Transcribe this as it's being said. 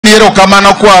diero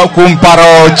kamano kwa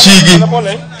kumparo chigi.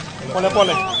 Pole.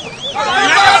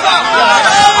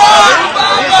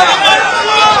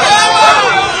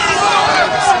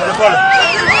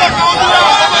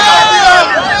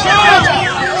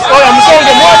 Oya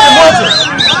msonge moja.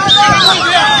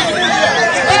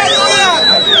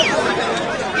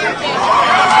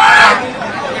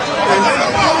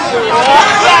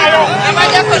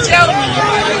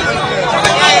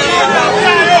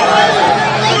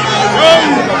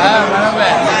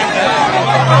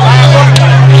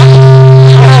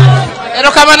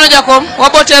 Ero kamano Jakom,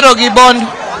 wabotero gi bond.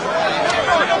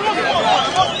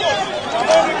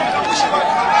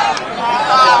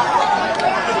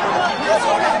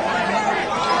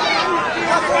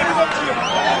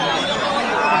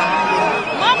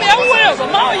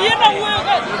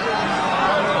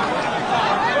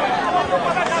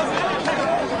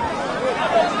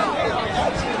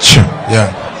 Yeah.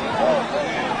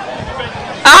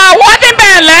 Wadi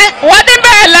mbele.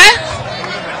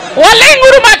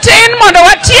 Walinguru matin mondo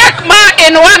watiek ma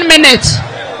in 1 minute.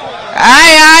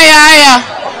 Aya.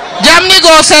 Jamni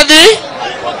go osedhi.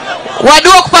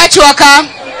 Waduok pachwa ka.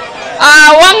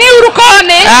 Wangiuru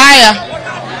koni. Aya.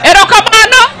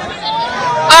 Erokamano.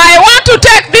 I want to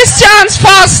take this chance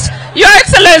first, Your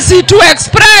Excellency, to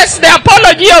express the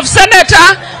apology of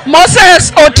Senator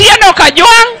Moses Otieno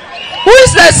Kajwang, who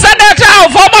is the Senator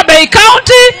of Mutembei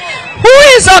County, who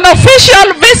is on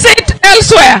official visit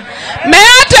elsewhere. May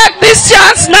I take this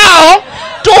chance now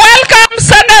to welcome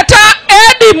Senator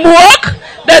Eddie Muok,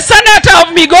 the Senator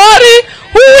of Migori,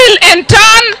 who will in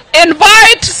turn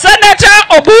invite Senator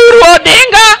Uhuru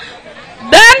Odinga.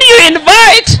 Then you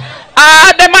invite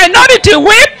the minority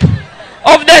whip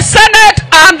of the Senate,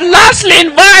 and lastly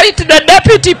invite the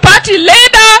deputy party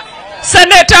leader,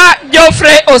 Senator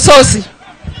Geoffrey Ososi.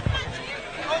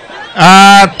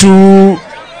 To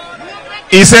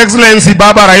His Excellency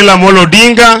Baba Raila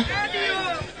Odinga,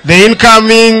 the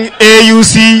incoming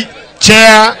AUC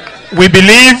chair, we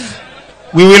believe,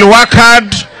 we will work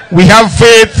hard, we have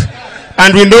faith,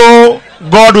 and we know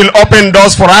God will open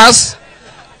doors for us.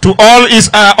 To all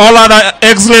other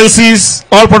excellencies,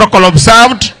 all protocol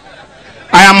observed,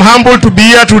 I am humbled to be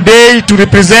here today to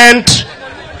represent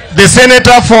the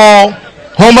Senator for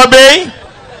Mutembei,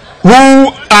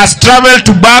 who has traveled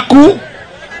to Baku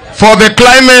for the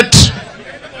climate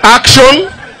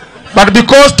action, but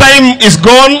because time is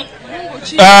gone,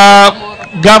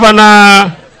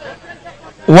 Governor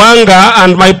Wanga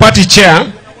and my party chair,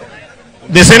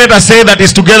 the Senator said that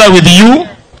is together with you.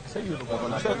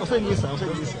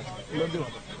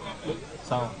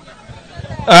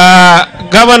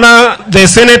 Governor, the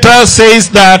Senator says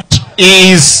that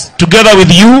he is together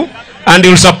with you and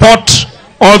he will support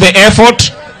all the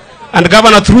effort. And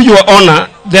Governor, through your honor,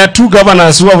 there are 2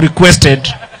 governors who have requested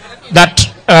that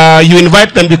you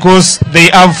invite them because they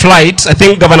have flights. I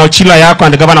think Governor Ochila Yako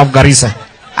and the Governor of Garissa.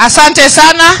 Asante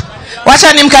sana.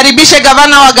 Wacha nimkaribishe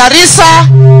Governor wa Garissa.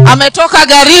 Ametoka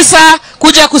Garissa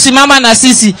kuja kusimama na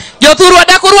sisi. Jothuru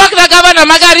wadakuruak na Governor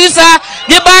Magarissa.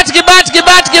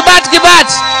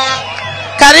 Gibat.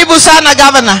 Karibu sana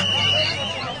Governor.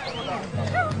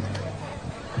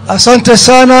 Asante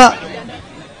sana.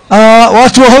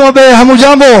 Watu wa Mutembei,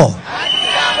 hamujambo?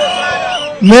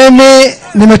 Mimi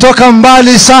nimetoka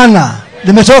mbali sana.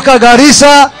 Nimetoka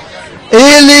Garissa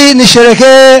ili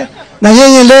nisherekee na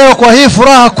nyinyi leo kwa hii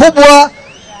furaha kubwa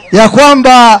ya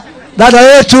kwamba dada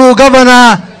yetu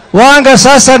Governor Wanga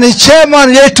sasa ni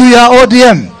chairman yetu ya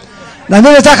ODM. Na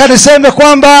mimi nataka niseme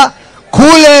kwamba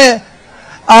kule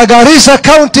Garissa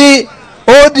County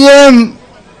ODM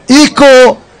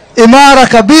iko imara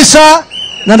kabisa,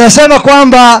 na nasema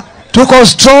kwamba tuko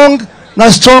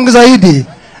strong zaidi,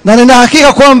 na nina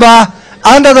hakika kwamba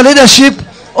under the leadership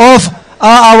of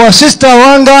our sister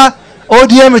Wanga,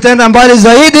 ODM itaenda mbali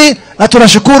zaidi, na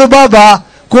tunashukuru baba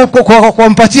kwa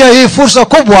kumpatia hii fursa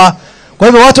kubwa. Kwa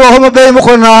hivyo watu wa Mutembei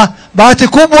mko na bahati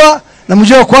kubwa, na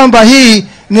mjue kwamba hii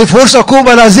ni fursa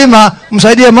kubwa, lazima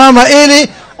msaidie mama ili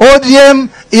ODM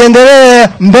iendelee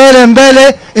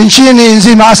mbele nchini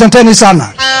nzima. Asanteni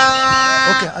sana.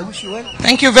 Okay, I wish you well.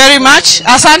 Thank you very much.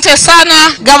 Asante sana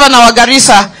Governor wa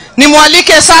Garissa.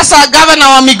 Nimwalike sasa Governor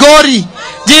wa Migori.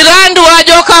 Jirandu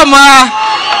wajoka ma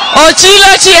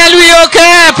Ochilo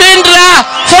chielwioke Pindra.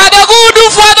 For the good.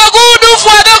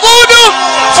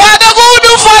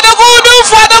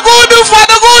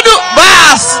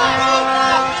 Bas.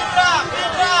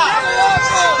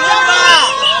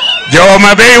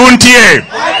 Mutembei untie.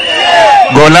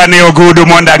 Golani ogudu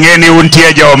mondangeni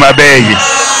untie Mutembei.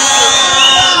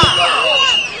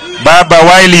 Baba,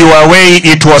 while you were away,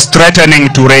 it was threatening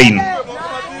to rain.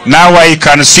 Now I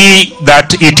can see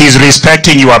that it is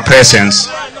respecting your presence.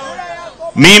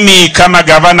 Mimi kama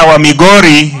gavana wa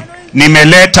Migori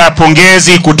nimeleta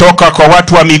pongezi kutoka kwa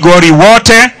watu wa Migori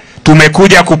wote.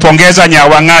 Tumekuja kupongeza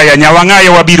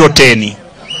Nyawang'aya wa Biroteni.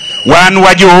 Wan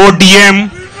wa ODM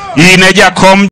ineja kom